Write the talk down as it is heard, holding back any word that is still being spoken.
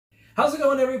How's it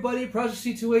going, everybody? Project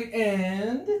C28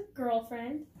 and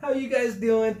girlfriend. How are you guys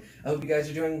doing? I hope you guys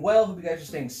are doing well. Hope you guys are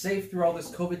staying safe through all this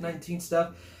COVID-19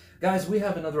 stuff. Guys, we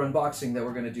have another unboxing that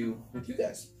we're going to do with you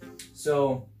guys.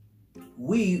 So,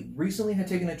 we recently had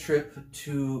taken a trip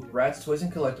to Bradz Toys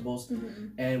and Collectibles,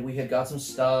 and we had got some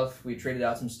stuff. We traded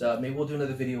out some stuff. Maybe we'll do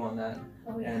another video on that.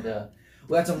 Oh, yeah. And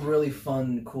we had some really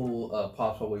fun, cool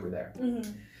pops while we were there.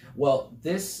 Well,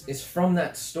 this is from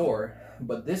that store,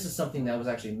 but this is something that was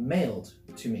actually mailed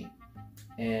to me.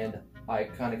 And I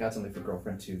kind of got something for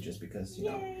girlfriend too, just because, you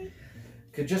know,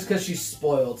 just because she's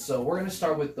spoiled. So we're going to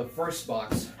start with the first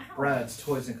box, Bradz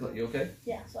Toys and Collectibles. You okay?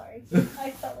 Yeah, sorry.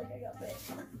 I felt like I got bit.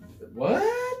 What?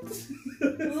 This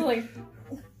is like...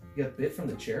 You got bit from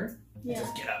the chair? Yeah.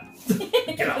 Just get up.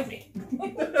 Get off me.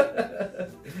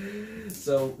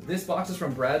 So this box is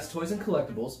from Bradz Toys and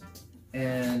Collectibles,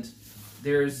 and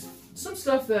there's some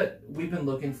stuff that we've been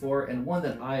looking for, and one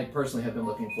that I personally have been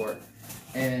looking for.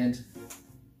 And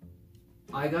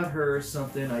I got her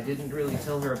something I didn't really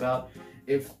tell her about.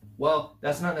 Well,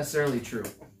 that's not necessarily true.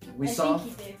 I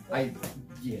think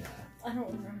you did. Yeah. I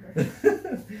don't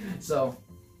remember. So,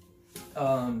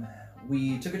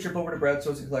 we took a trip over to Bradz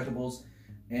Toys and Collectibles,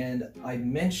 and I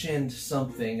mentioned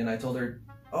something, and I told her,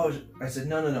 oh, I said,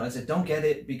 no. I said, don't get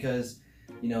it because,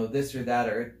 you know, this or that,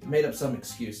 or made up some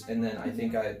excuse. And then I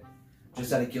think I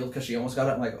just out of guilt because she almost got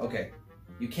it. I'm like, okay,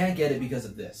 you can't get it because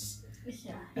of this.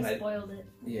 Yeah, and I spoiled it.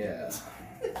 Yeah.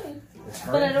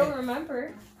 But I don't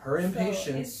remember. Her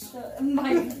impatience. So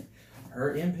it's,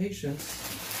 her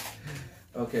impatience.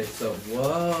 Okay, so,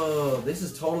 whoa, this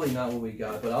is totally not what we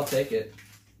got, but I'll take it.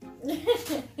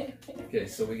 Okay,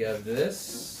 so we got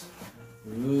this.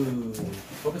 Ooh.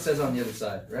 Hope it says on the other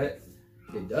side, right?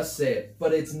 It does say it,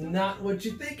 but it's not what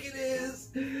you think it is.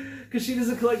 Because she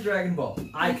doesn't collect Dragon Ball.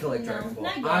 I collect Dragon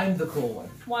Ball. I'm the cool one.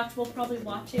 We'll probably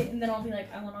watch it, and then I'll be like,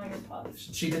 I want all your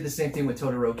pops. She did the same thing with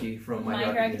Todoroki from My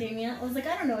Hero Academia. I was like,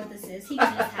 I don't know what this is. He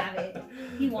can just have it.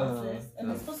 He wants this.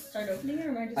 Am I supposed to start opening it,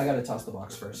 or am I just... I gotta toss the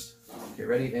box first. Okay,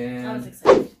 ready? And... I was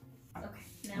excited.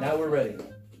 Okay, now we're ready.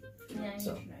 Yeah, I need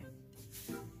your knife.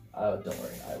 Don't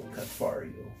worry, I will cut for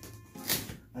you.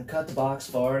 I cut the box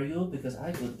for you because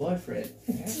I'm a good boyfriend.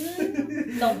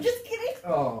 No, I'm just kidding.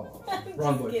 Oh,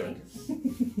 wrong boyfriend.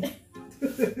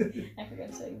 I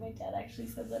forgot to tell you, my dad actually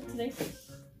said that today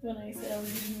when I said I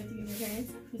was eating with you and your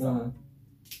parents. He's like,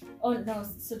 oh no,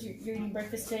 so you're eating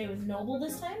breakfast today with Noble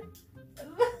this time?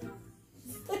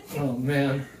 Oh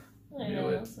man. I know,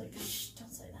 I was like, shh, don't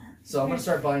say that. So I'm gonna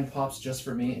start buying pops just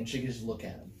for me and she can just look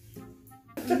at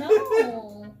them. No.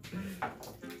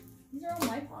 These are all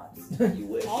my pops. You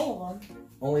wish. All of them.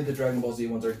 Only the Dragon Ball Z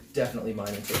ones are definitely mine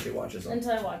until she watches them.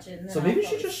 Until I watch it. And then so maybe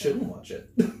she just shouldn't watch it.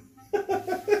 No.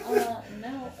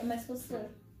 Am I supposed to?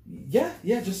 Yeah.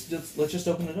 Just let's just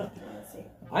open it up. Let's see.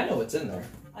 I know what's in there.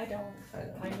 I don't. I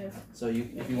know. Kind of. So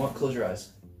if you want, close your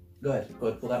eyes. Go ahead,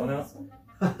 pull that one out.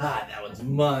 Haha, that one's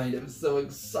mine. I'm so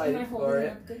excited for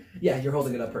it. Up good? Yeah, you're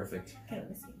holding it up perfect. Okay, let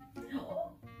me see.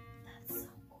 Oh, that's so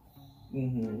cool.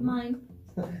 Mm-hmm. Mine.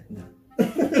 No.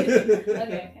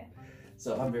 Okay.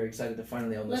 So I'm very excited to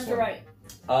finally own this one. Left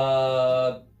or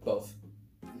right? Both.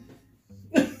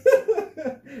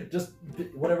 Just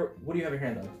whatever. What do you have your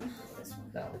hand on? This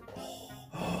one. That one.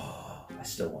 Oh, I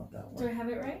still want that one. Do I have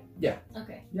it right? Yeah.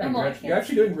 Okay. Yeah, you're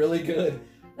actually doing really good.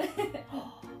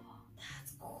 Oh,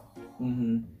 that's cool.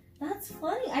 Mm-hmm. That's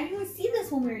funny. I didn't even see this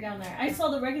when we were down there. I saw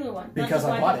the regular one. Because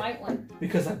I bought it. White one.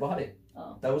 Because I bought it.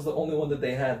 Oh. That was the only one that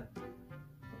they had.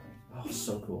 Oh,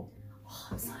 so cool. Oh,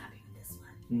 I'm so happy with this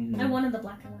one. Mm-hmm. I wanted the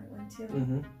black and white one too.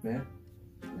 Mm-hmm. Yeah.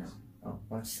 No. Oh,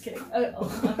 what? Just kidding.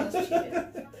 Oh, I was cheating.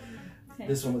 Okay.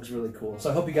 This one looks really cool. So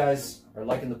I hope you guys are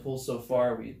liking the pulls so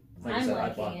far. Like I said,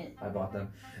 I bought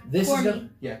them. This is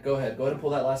yeah. Go ahead and pull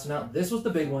that last one out. This was the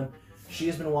big one. She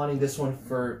has been wanting this one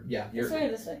for This way or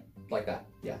this way? Like that.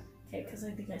 Yeah. Okay, because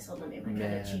I think I saw the name. I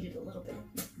kind of cheated a little bit.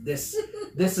 This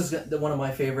is one of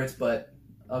my favorites, but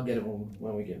I'll get it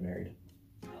when we get married.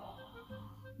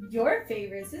 Your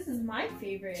favorites? This is my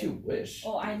favorite. You wish.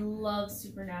 Oh, I love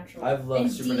Supernatural. I've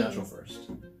loved Supernatural first.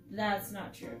 That's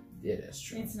not true. It is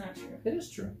true. It's not true. It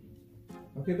is true.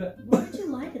 Okay, but why would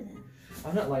you lie to them?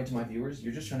 I'm not lying to my viewers.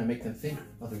 You're just trying to make them think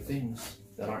other things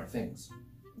that aren't things.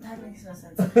 That makes no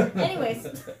sense. Anyways,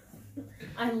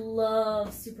 I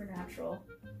love Supernatural.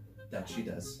 That she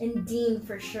does. And Dean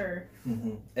for sure.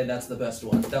 Mm-hmm. And that's the best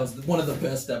one. That was one of the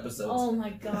best episodes. Oh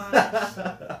my gosh.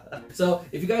 So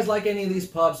if you guys like any of these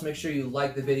pops, make sure you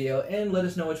like the video and let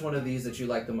us know which one of these that you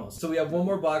like the most. So we have one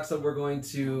more box that we're going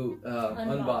to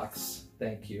unbox.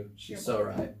 Thank you. She's so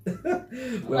right.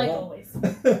 Like always.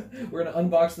 We're going to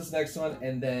unbox this next one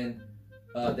and then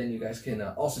then you guys can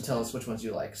also tell us which ones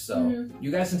you like. So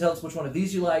you guys can tell us which one of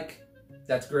these you like.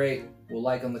 That's great. We'll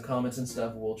like on the comments and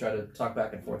stuff. We'll try to talk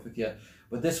back and forth with you.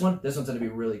 But this one's gonna be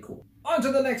really cool. On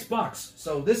to the next box.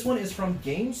 So this one is from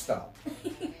Gamestop.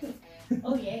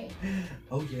 Oh yay.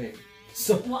 Oh yay.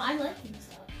 So well, I like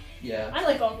Gamestop. Yeah. I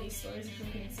like all these stores if you're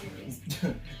being serious.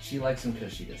 She likes them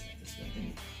because she doesn't have to spend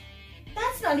any.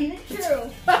 That's not even true.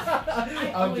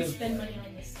 I always spend money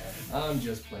on this stuff. I'm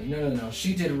just playing. No.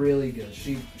 She did really good.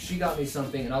 She got me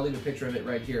something, and I'll leave a picture of it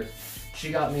right here.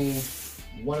 She got me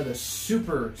one of the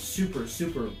super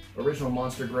original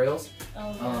Monster Grails.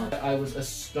 Oh, yeah. I was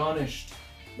astonished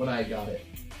when I got it.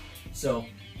 So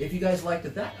if you guys liked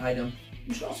that item,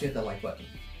 you should also hit that like button.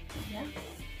 Yeah.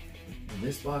 And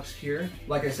this box here,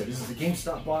 like I said, this is a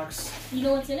GameStop box. You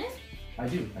know what's in it? I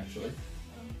do, actually.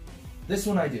 This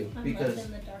one I do, I'm because left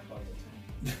in the dark all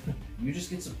the time. you just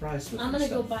get surprised with I'm gonna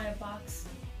stuff. go buy a box.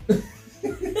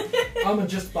 I'm gonna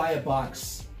just buy a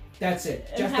box. That's it.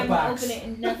 And Just have a box. open it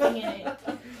and nothing in it.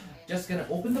 Just gonna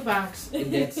open the box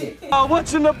and that's it. Oh,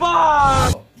 what's in the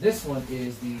box? Oh, this one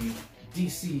is the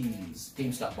DC's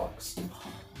GameStop box.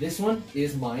 This one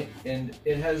is mine, and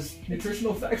it has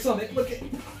nutritional facts on it. Look at.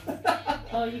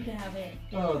 Oh, you can have it.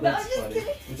 Oh, that's funny.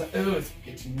 It's like, oh,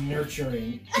 it's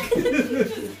nurturing.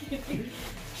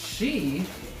 She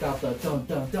got the dun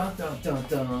dun dun dun dun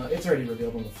dun. It's already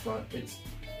revealed on the front. It's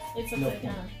upside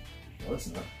down. No, it's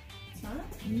not. It's not?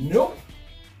 Nope.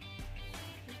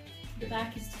 The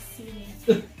back is deceiving.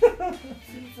 See,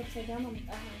 it's upside down on the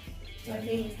back. I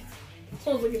think.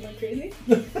 I was looking like crazy.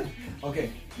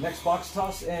 Okay, next box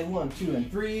toss, and 1, 2, and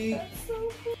 3. That's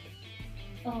so cool.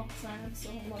 Oh, sorry, I'm so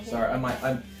low. Sorry, I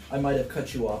might have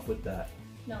cut you off with that.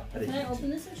 No. Can I open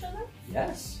this and show them?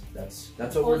 Yes, that's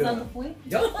what Oh, we're is doing. that the point?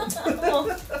 Yep.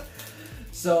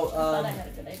 So, I thought I had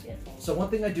a good idea. So one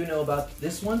thing I do know about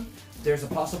this one, there's a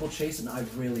possible chase, and I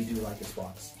really do like this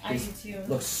box. I do This too.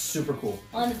 looks super cool.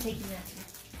 I'm gonna take you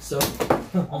next. So,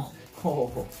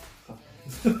 oh.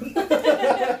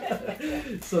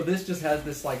 So this just has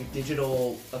this like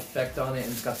digital effect on it,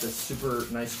 and it's got this super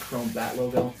nice chrome bat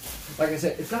logo. Like I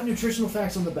said, it's got nutritional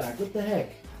facts on the back. What the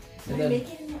heck? And then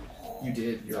you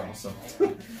did. You're awesome.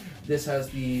 This has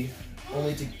the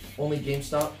only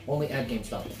GameStop, only at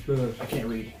GameStop. I can't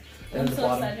read. And I'm at the so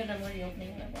bottom, excited I'm already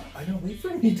opening my box. I know. Wait for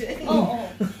me, dang. Oh.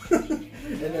 And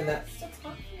then that.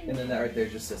 And then that right there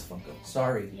just says Funko.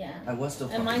 Sorry. Yeah. I was still.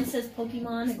 And mine says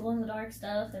Pokemon and glow in the dark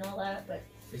stuff and all that, but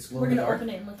it's glow we're in the gonna dark.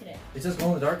 open it and look at it. It says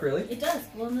glow in the dark, really? It does.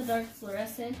 Glow in the dark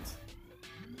fluorescent.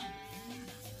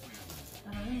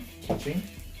 I don't know. Teaching.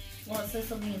 Well, it says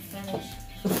something in Spanish.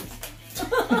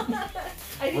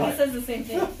 I think it says the same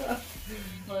thing.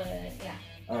 But yeah.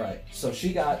 Alright, so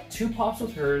she got 2 pops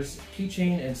with hers,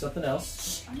 keychain, and something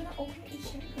else. I'm gonna open it and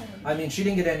show them. I mean, she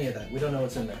didn't get any of that. We don't know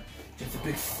what's in there. Just a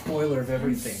big spoiler of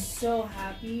everything. I'm so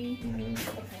happy.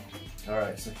 Okay.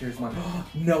 Alright, so here's mine.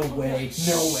 No way.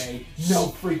 No way. No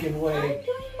freaking way. I'm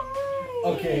doing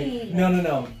mine. Okay.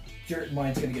 No.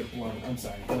 Mine's gonna get blown. I'm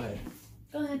sorry. Go ahead.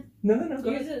 Go ahead. No. Go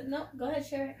ahead. No, go ahead,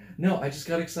 share it. No, I just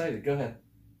got excited. Go ahead.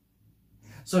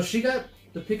 So she got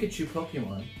the Pikachu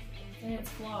Pokemon. And it's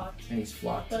flocked. And he's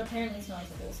flocked. But apparently it's not as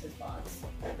cool as his box.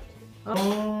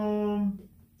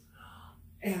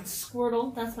 And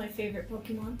Squirtle, that's my favorite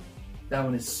Pokemon. That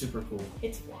one is super cool.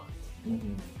 It's flocked.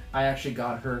 I actually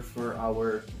got her for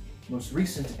our most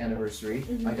recent anniversary.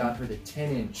 I got her the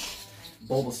 10-inch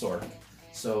Bulbasaur.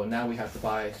 So now we have to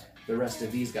buy the rest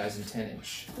of these guys in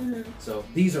 10-inch. So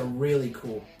these are really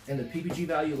cool. And the PPG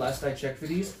value, last I checked for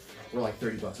these, were like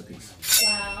 $30 a piece.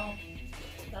 Wow.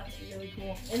 That's really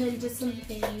cool. And then just some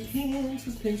pins. Yeah,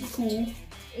 some pins are cool.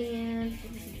 And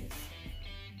what is this?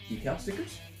 Decal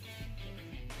stickers?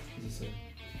 What does it say?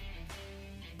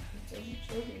 It doesn't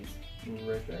show these.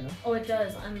 Right there, no? Oh, it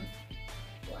does. I'm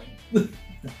blind.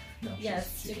 No. Yeah,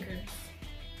 stickers.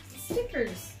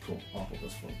 Stickers. Cool. I'll put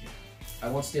those for you. I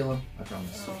won't steal them. I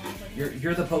promise. Oh,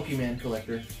 You're the Pokemon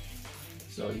collector,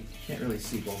 so you can't really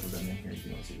see both of them in here if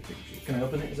you want to see the Pikachu. Can I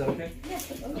open it? Is that okay? Yeah.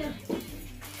 Oh, yeah.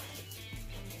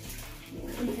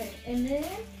 Okay, and then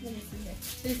let me see here.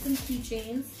 There's some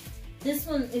keychains. This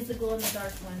one is the glow in the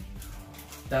dark one.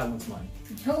 That one's mine.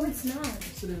 No, it's not.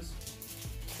 Yes, it is.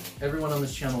 Everyone on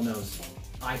this channel knows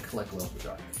I collect glow in the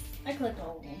dark. I collect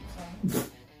all of them. So.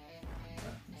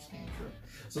 That's not true.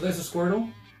 So there's a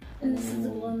Squirtle. And this is the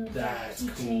glow in the dark That's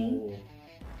keychain. cool.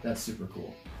 That's super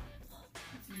cool.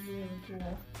 That's really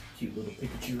cool. Cute little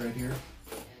Pikachu right here.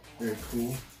 Very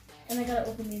cool. And I gotta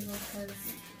open these ones because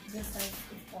this side is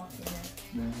blocking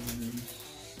it.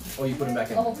 Oh, you put them back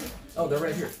in. Oh, they're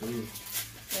right here. Ooh.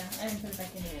 Yeah, I didn't put it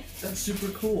back in yet. That's super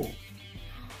cool.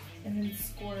 And then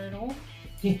Squirtle.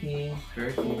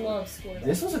 Very cool. Love Squirtle.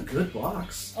 This was a good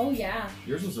box. Oh yeah.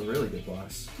 Yours was a really good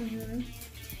box. Mhm.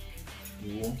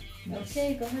 Cool. Nice.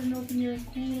 Okay, go ahead and open your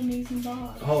cool, amazing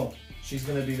box. Oh, she's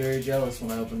gonna be very jealous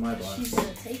when I open my box. She's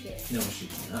gonna take it. No,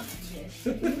 she's not. Yes, she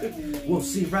is. We'll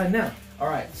see right now. All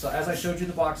right. So as I showed you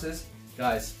the boxes,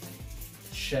 guys,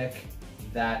 check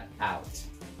that out.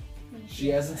 She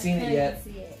hasn't seen it yet.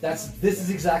 This is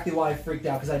exactly why I freaked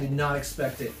out, because I did not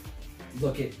expect it.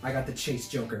 Look it, I got the Chase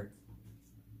Joker.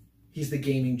 He's the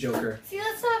gaming Joker. See,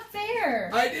 that's not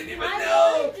fair. I didn't even I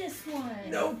know. like this one.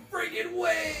 No freaking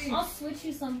way. I'll switch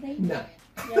you something. No.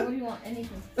 Yeah, what do you want?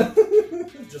 Anything.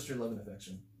 Just your love and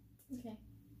affection. Okay.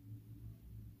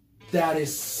 That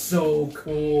is so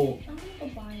cool. I'm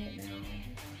gonna go buy it now.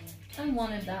 I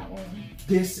wanted that one.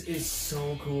 This is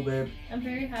so cool, babe. I'm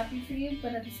very happy for you,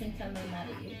 but at the same time, I'm mad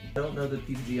at you. I don't know the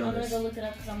PG on I'm gonna this. go look it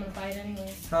up because I'm gonna buy it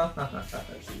anyways.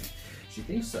 She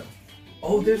thinks so.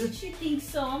 Oh, there's a She thinks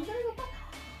so. I'm gonna go buy.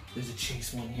 there's a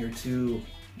Chase one here too.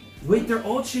 Wait, they're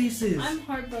all Chases. I'm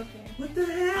heartbroken. What the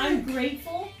heck? I'm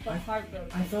grateful, but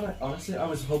heartbroken. I thought honestly I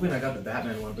was hoping I got the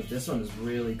Batman one, but this one is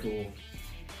really cool.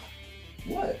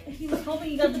 What? He was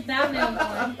hoping you got the Batman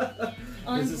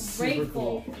one. This is super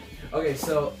Ungrateful. cool. Okay,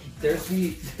 so there's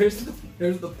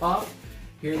the pop.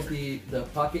 Here's the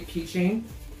pocket keychain,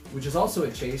 which is also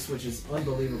a Chase, which is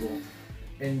unbelievable.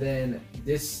 And then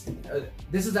this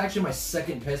is actually my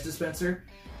second Pez dispenser,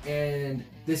 and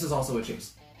this is also a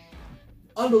Chase.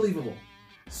 Unbelievable.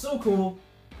 So cool.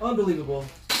 Unbelievable.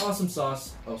 Awesome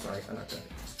sauce. Oh, sorry, I'm not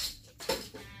done.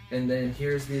 And then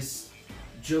here's this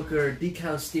Joker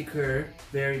decal sticker.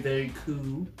 Very, very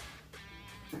cool.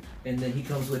 And then he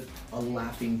comes with a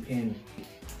laughing pin.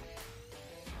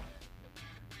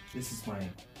 This is my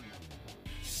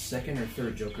second or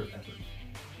third Joker ever.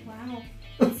 Wow.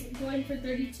 It's going for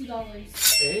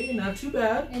 $32. Hey, not too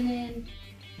bad. And then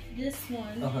this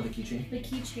one, The keychain. the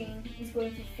keychain, is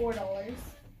going for $4.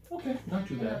 Okay, not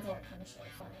too And bad. that's all kind of short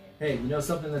fun. Hey, you know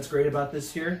something that's great about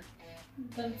this here?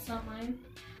 But it's not mine.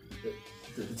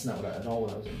 It's not at all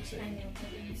what I was going to I say. know, but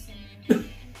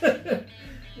you're saying.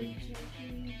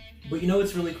 But you know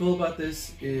what's really cool about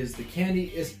this is the candy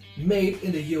is made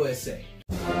in the USA.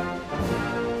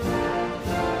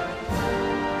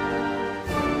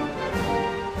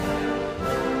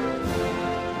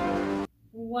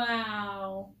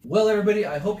 Wow. Well, everybody,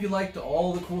 I hope you liked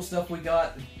all the cool stuff we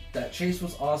got. That Chase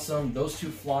was awesome. Those two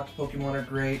flocked Pokemon are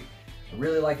great. I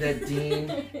really like that Dean,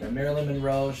 that Marilyn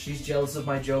Monroe. She's jealous of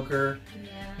my Joker.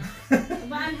 Yeah.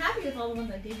 But I'm happy with all the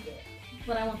ones I did get.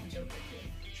 But I want the Joker too.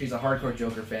 She's a hardcore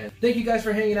Joker fan. Thank you guys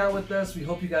for hanging out with us. We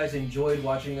hope you guys enjoyed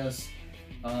watching us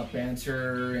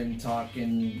banter and talk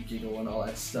and giggle and all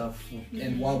that stuff.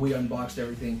 And while we unboxed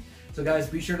everything. So guys,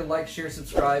 be sure to like, share,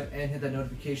 subscribe, and hit that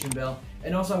notification bell.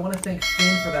 And also I want to thank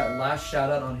Finn for that last shout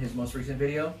out on his most recent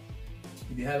video.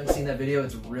 If you haven't seen that video,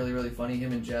 it's really, really funny.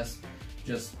 Him and Jess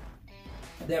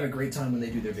they have a great time when they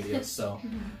do their videos. So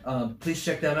please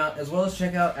check them out, as well as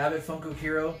check out Avid Funko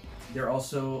Hero. They're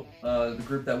also the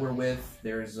group that we're with.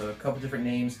 There's a couple different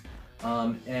names,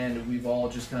 and we've all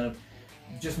just kind of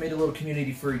made a little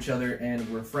community for each other, and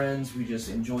we're friends. We just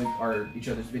enjoy each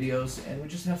other's videos, and we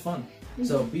just have fun.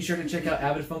 So be sure to check out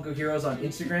Avid Funko Heroes on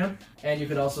Instagram, and you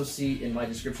can also see in my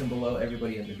description below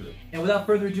everybody in the group. And without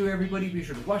further ado, everybody, be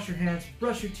sure to wash your hands,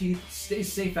 brush your teeth, stay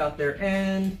safe out there,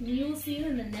 and We will see you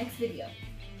in the next video.